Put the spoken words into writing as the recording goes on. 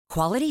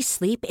Quality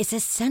sleep is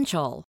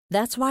essential.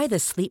 That's why the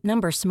Sleep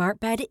Number Smart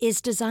Bed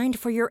is designed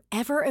for your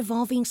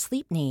ever-evolving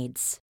sleep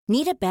needs.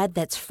 Need a bed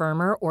that's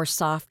firmer or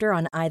softer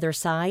on either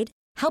side?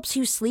 Helps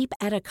you sleep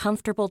at a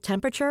comfortable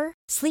temperature?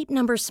 Sleep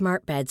Number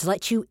Smart Beds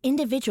let you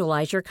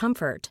individualize your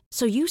comfort,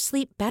 so you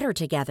sleep better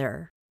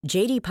together.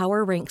 J.D.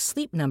 Power ranks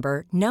Sleep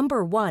Number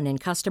number 1 in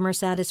customer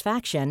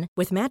satisfaction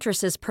with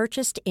mattresses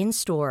purchased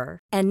in-store.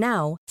 And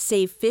now,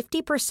 save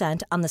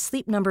 50% on the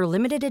Sleep Number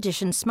Limited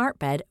Edition Smart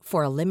Bed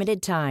for a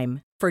limited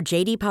time. For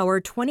J.D. Power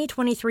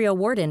 2023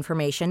 award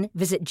information,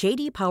 visit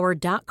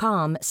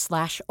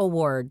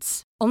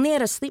jdpower.com/awards. Only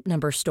at a Sleep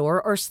Number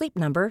store or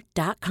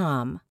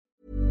sleepnumber.com.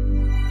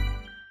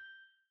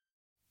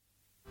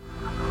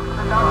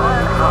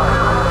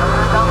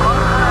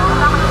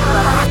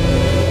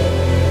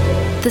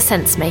 The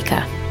Sense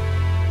Maker.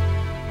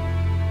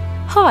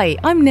 Hi,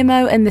 I'm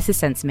Nimmo and this is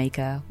Sense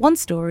Maker, one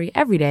story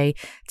every day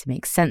to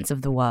make sense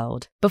of the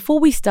world. Before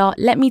we start,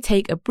 let me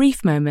take a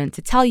brief moment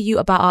to tell you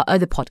about our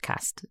other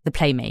podcast, The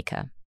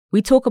Playmaker.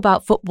 We talk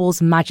about football's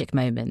magic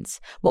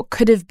moments, what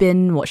could have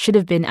been, what should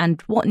have been,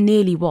 and what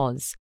nearly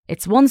was.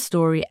 It's one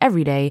story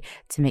every day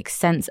to make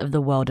sense of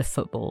the world of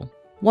football.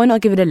 Why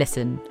not give it a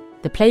listen?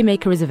 The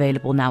Playmaker is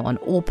available now on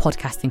all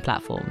podcasting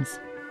platforms.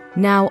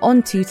 Now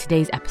on to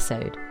today's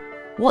episode.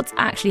 What's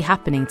actually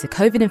happening to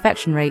COVID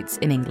infection rates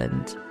in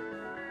England?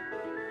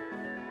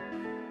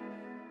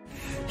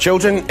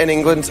 Children in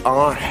England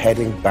are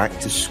heading back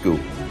to school,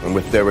 and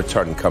with their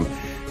return come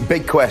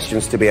big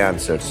questions to be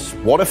answered.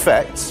 What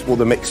effects will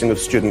the mixing of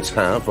students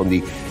have on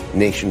the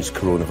nation's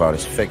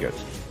coronavirus figures?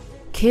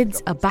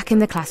 Kids are back in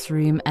the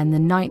classroom and the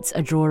nights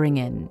are drawing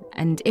in.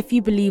 And if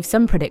you believe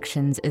some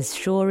predictions, as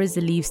sure as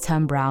the leaves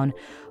turn brown,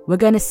 we're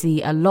going to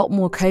see a lot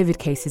more COVID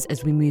cases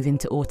as we move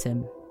into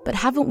autumn. But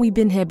haven't we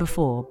been here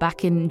before,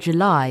 back in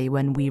July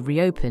when we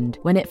reopened,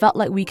 when it felt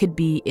like we could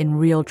be in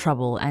real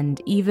trouble, and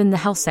even the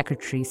Health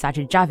Secretary,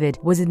 Sajid Javid,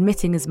 was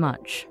admitting as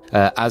much?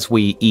 As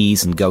we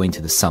ease and go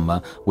into the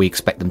summer, we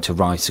expect them to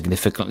rise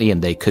significantly,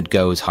 and they could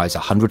go as high as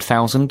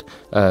 100,000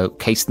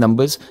 case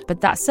numbers.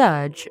 But that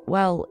surge,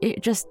 well,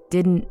 it just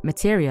didn't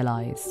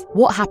materialise.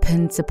 What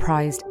happened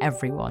surprised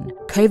everyone.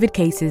 COVID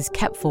cases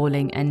kept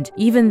falling, and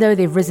even though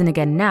they've risen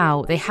again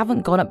now, they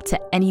haven't gone up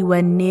to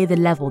anywhere near the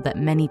level that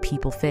many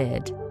people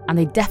feared. And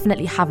they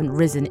definitely haven't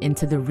risen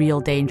into the real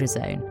danger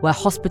zone, where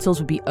hospitals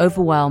would be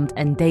overwhelmed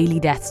and daily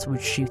deaths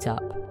would shoot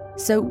up.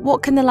 So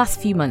what can the last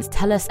few months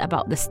tell us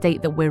about the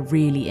state that we're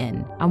really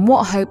in? And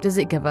what hope does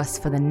it give us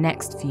for the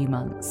next few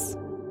months?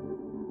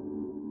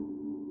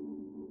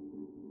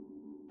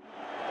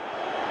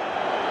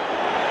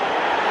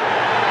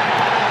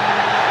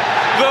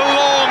 The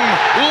long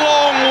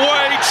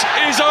wait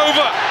is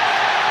over.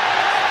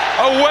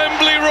 A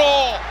Wembley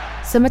roar.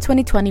 Summer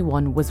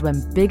 2021 was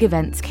when big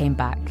events came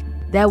back.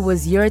 There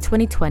was Euro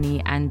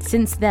 2020, and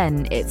since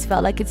then, it's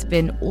felt like it's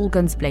been all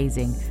guns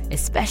blazing,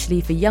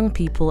 especially for young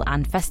people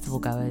and festival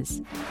goers.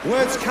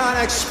 Words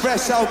can't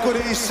express how good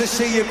it is to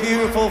see your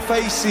beautiful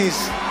faces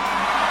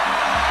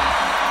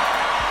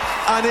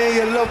and hear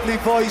your lovely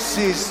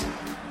voices.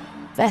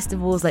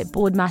 Festivals like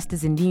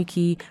Boardmasters in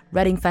Newquay,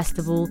 Reading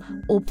Festival,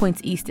 All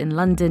Points East in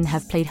London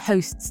have played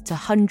hosts to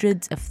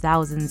hundreds of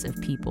thousands of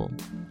people.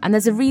 And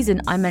there's a reason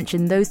I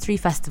mention those three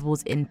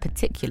festivals in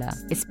particular.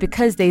 It's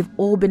because they've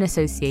all been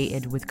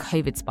associated with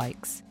COVID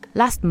spikes.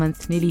 Last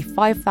month, nearly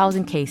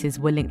 5,000 cases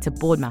were linked to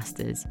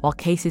Boardmasters, while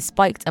cases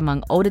spiked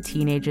among older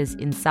teenagers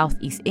in South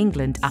East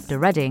England after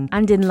Reading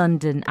and in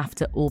London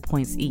after All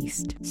Points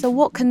East. So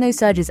what can those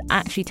surges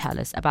actually tell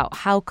us about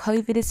how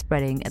COVID is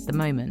spreading at the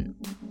moment?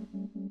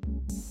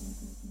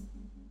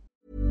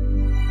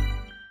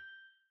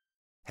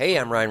 Hey,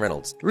 I'm Ryan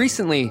Reynolds.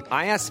 Recently,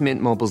 I asked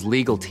Mint Mobile's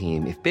legal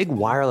team if big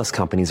wireless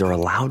companies are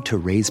allowed to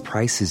raise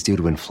prices due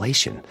to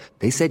inflation.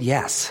 They said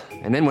yes.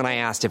 And then when I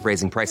asked if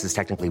raising prices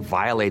technically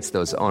violates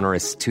those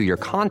onerous 2-year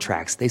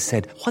contracts, they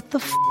said, "What the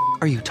f***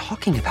 are you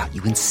talking about,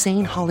 you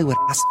insane Hollywood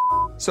ass?"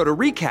 So to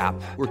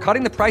recap, we're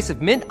cutting the price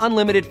of Mint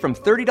Unlimited from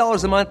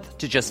 $30 a month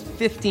to just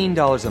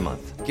 $15 a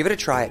month. Give it a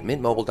try at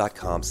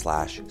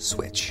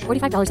mintmobile.com/switch.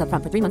 $45 up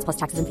front for 3 months plus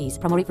taxes and fees.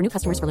 Promo rate for new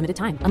customers for limited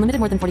time. Unlimited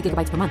more than 40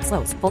 gigabytes per month.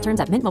 Slows full terms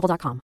at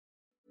mintmobile.com.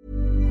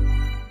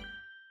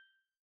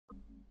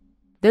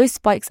 Those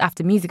spikes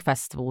after music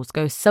festivals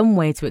go some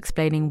way to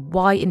explaining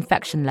why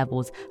infection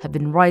levels have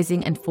been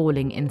rising and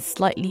falling in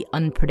slightly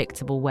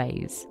unpredictable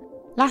ways.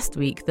 Last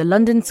week, the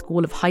London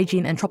School of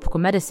Hygiene and Tropical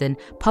Medicine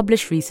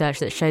published research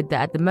that showed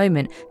that at the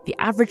moment, the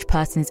average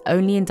person is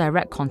only in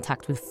direct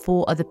contact with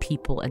 4 other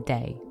people a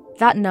day.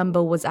 That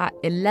number was at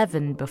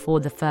 11 before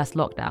the first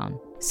lockdown.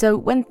 So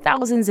when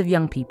thousands of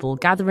young people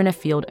gather in a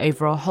field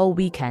over a whole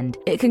weekend,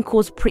 it can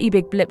cause pretty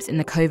big blips in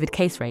the COVID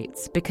case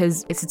rates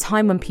because it's a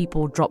time when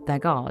people drop their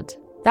guard.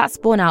 That's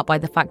borne out by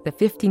the fact that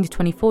 15 to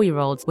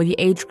 24-year-olds were the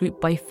age group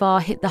by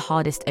far hit the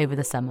hardest over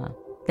the summer.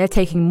 They're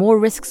taking more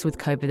risks with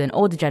COVID than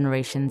older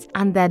generations,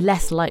 and they're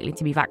less likely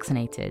to be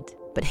vaccinated.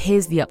 But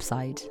here's the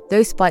upside.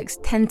 Those spikes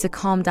tend to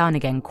calm down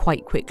again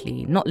quite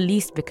quickly, not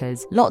least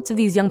because lots of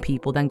these young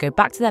people then go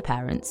back to their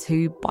parents,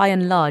 who by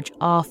and large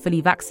are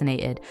fully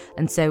vaccinated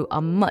and so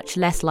are much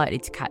less likely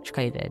to catch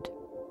COVID.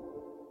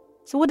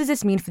 So what does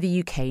this mean for the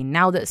UK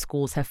now that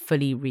schools have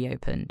fully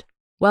reopened?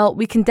 Well,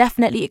 we can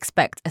definitely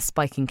expect a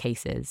spike in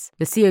cases.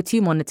 The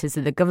CO2 monitors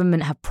that the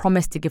government have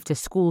promised to give to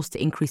schools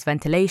to increase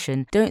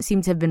ventilation don't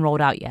seem to have been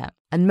rolled out yet.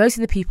 And most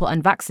of the people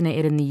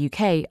unvaccinated in the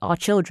UK are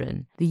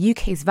children. The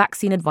UK's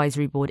Vaccine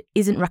Advisory Board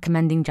isn't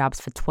recommending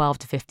jabs for 12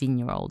 to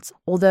 15-year-olds,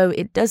 although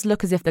it does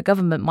look as if the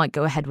government might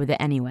go ahead with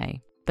it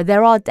anyway. But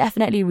there are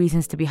definitely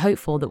reasons to be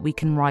hopeful that we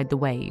can ride the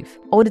wave.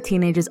 Older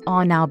teenagers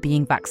are now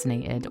being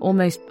vaccinated.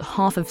 Almost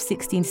half of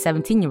 16 to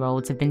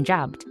 17-year-olds have been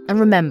jabbed. And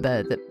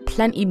remember that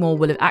plenty more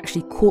will have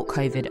actually caught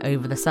COVID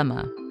over the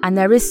summer. And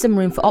there is some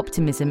room for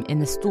optimism in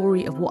the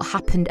story of what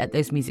happened at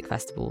those music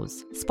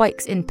festivals.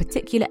 Spikes in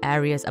particular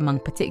areas among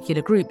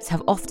particular groups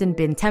have often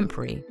been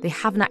temporary. They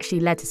haven't actually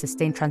led to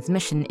sustained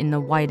transmission in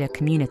the wider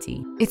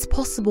community. It's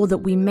possible that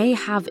we may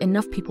have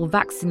enough people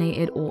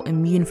vaccinated or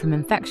immune from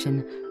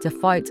infection to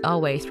fight our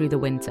way through the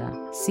winter,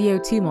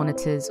 CO2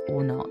 monitors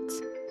or not.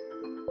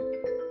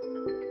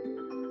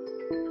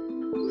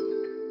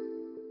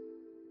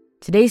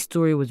 Today's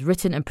story was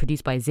written and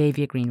produced by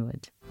Xavier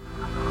Greenwood.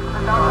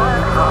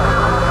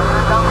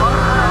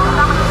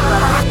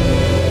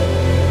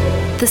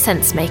 The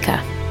Sense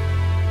Maker.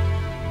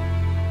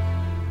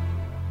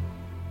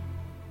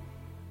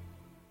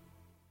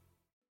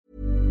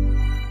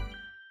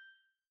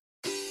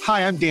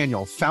 Hi, I'm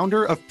Daniel,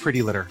 founder of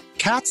Pretty Litter.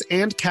 Cats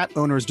and cat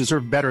owners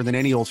deserve better than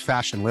any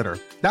old-fashioned litter.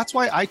 That's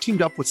why I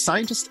teamed up with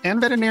scientists and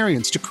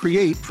veterinarians to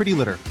create Pretty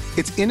Litter.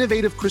 Its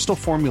innovative crystal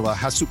formula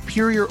has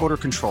superior odor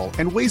control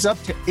and weighs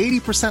up to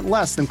 80%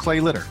 less than clay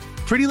litter.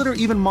 Pretty Litter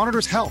even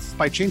monitors health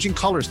by changing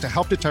colors to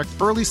help detect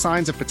early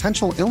signs of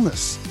potential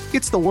illness.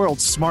 It's the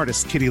world's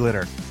smartest kitty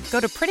litter. Go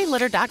to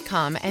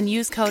prettylitter.com and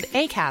use code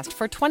ACAST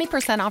for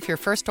 20% off your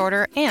first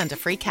order and a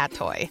free cat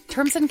toy.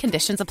 Terms and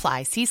conditions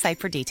apply. See site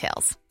for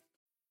details.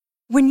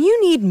 When you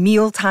need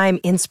mealtime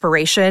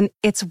inspiration,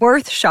 it's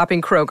worth shopping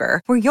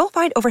Kroger, where you'll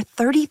find over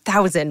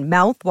 30,000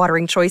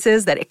 mouth-watering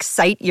choices that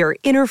excite your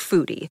inner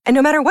foodie. And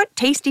no matter what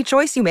tasty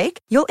choice you make,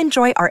 you'll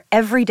enjoy our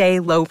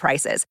everyday low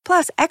prices,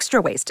 plus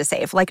extra ways to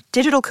save, like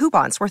digital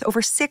coupons worth over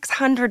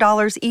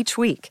 $600 each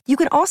week. You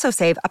can also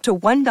save up to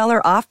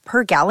 $1 off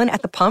per gallon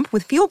at the pump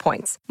with fuel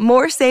points.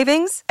 More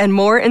savings and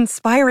more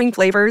inspiring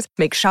flavors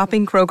make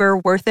shopping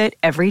Kroger worth it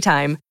every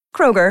time.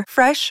 Kroger,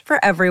 fresh for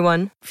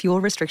everyone.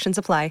 Fuel restrictions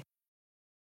apply.